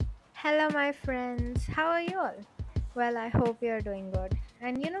Hello, my friends. How are you all? Well, I hope you're doing good.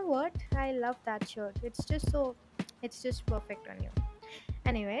 And you know what? I love that shirt. It's just perfect on you.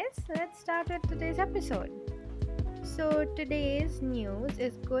 Anyways, let's start with today's episode. So, today's news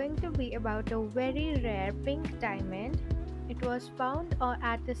is going to be about a very rare pink diamond. It was found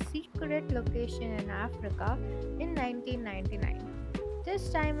at a secret location in Africa in 1999. This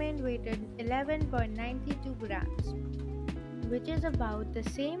diamond weighed 11.92 grams, which is about the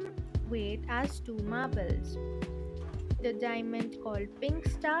same weight as two marbles. The diamond called Pink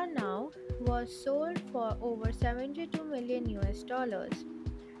Star now was sold for over 72 million US dollars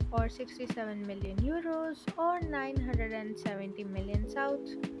or 67 million euros or 970 million South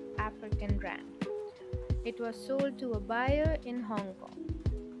African rand. It was sold to a buyer in Hong Kong.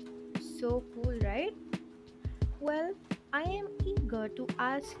 So cool, right? Well, I am eager to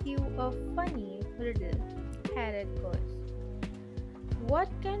ask you a funny riddle. Here it goes. What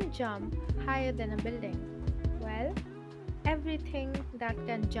can jump higher than a building? Well, everything that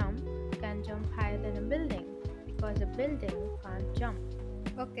can jump higher than a building because a building can't jump.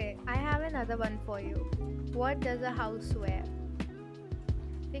 Okay, I have another one for you. What does a house wear?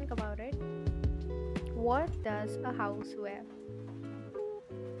 Think about it. What does a house wear?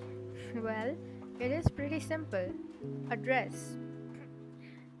 Well, it is pretty simple, a dress.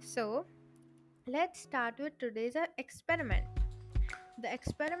 So, let's start with today's experiment. The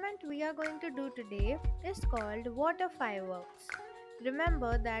experiment we are going to do today is called water fireworks.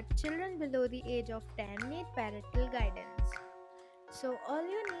 Remember that children below the age of 10 need parental guidance. So, all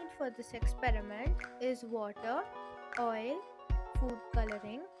you need for this experiment is water, oil, food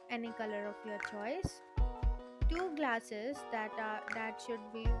coloring, any color of your choice, two glasses that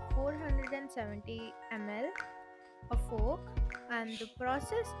should be 470 ml, a fork, and the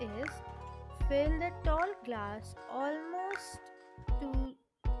process is fill the tall glass almost to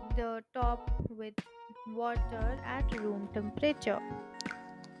the top with water at room temperature.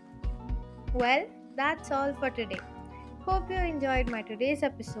 Well, that's all for today. Hope you enjoyed my today's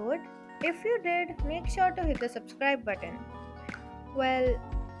episode. If you did, make sure to hit the subscribe button. Well,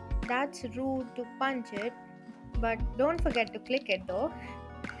 that's rude to punch it, but don't forget to click it though.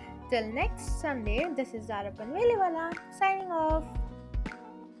 Till next Sunday, this is Zarapan Veliwala signing off.